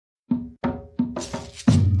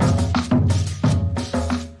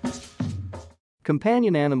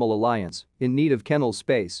Companion Animal Alliance, in need of kennel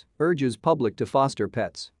space, urges public to foster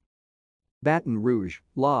pets. Baton Rouge,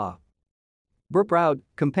 law. BRPROUD,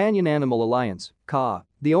 Companion Animal Alliance, CA,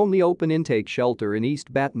 the only open intake shelter in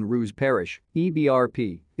East Baton Rouge Parish,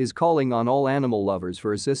 EBRP, is calling on all animal lovers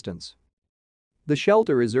for assistance. The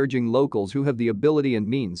shelter is urging locals who have the ability and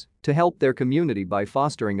means to help their community by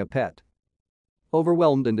fostering a pet.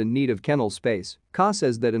 Overwhelmed and in need of kennel space, CA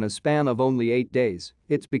says that in a span of only 8 days,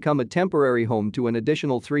 it's become a temporary home to an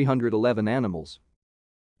additional 311 animals.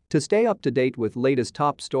 To stay up to date with latest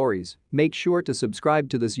top stories, make sure to subscribe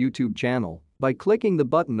to this YouTube channel by clicking the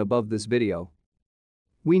button above this video.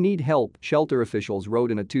 "We need help," shelter officials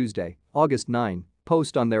wrote in a Tuesday, August 9,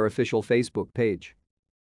 post on their official Facebook page.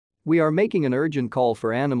 "We are making an urgent call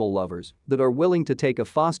for animal lovers that are willing to take a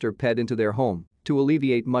foster pet into their home to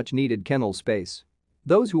alleviate much-needed kennel space.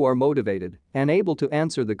 Those who are motivated and able to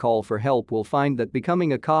answer the call for help will find that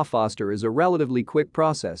becoming a CA foster is a relatively quick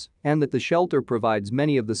process and that the shelter provides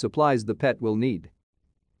many of the supplies the pet will need."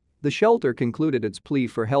 The shelter concluded its plea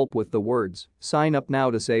for help with the words, "Sign up now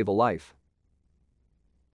to save a life."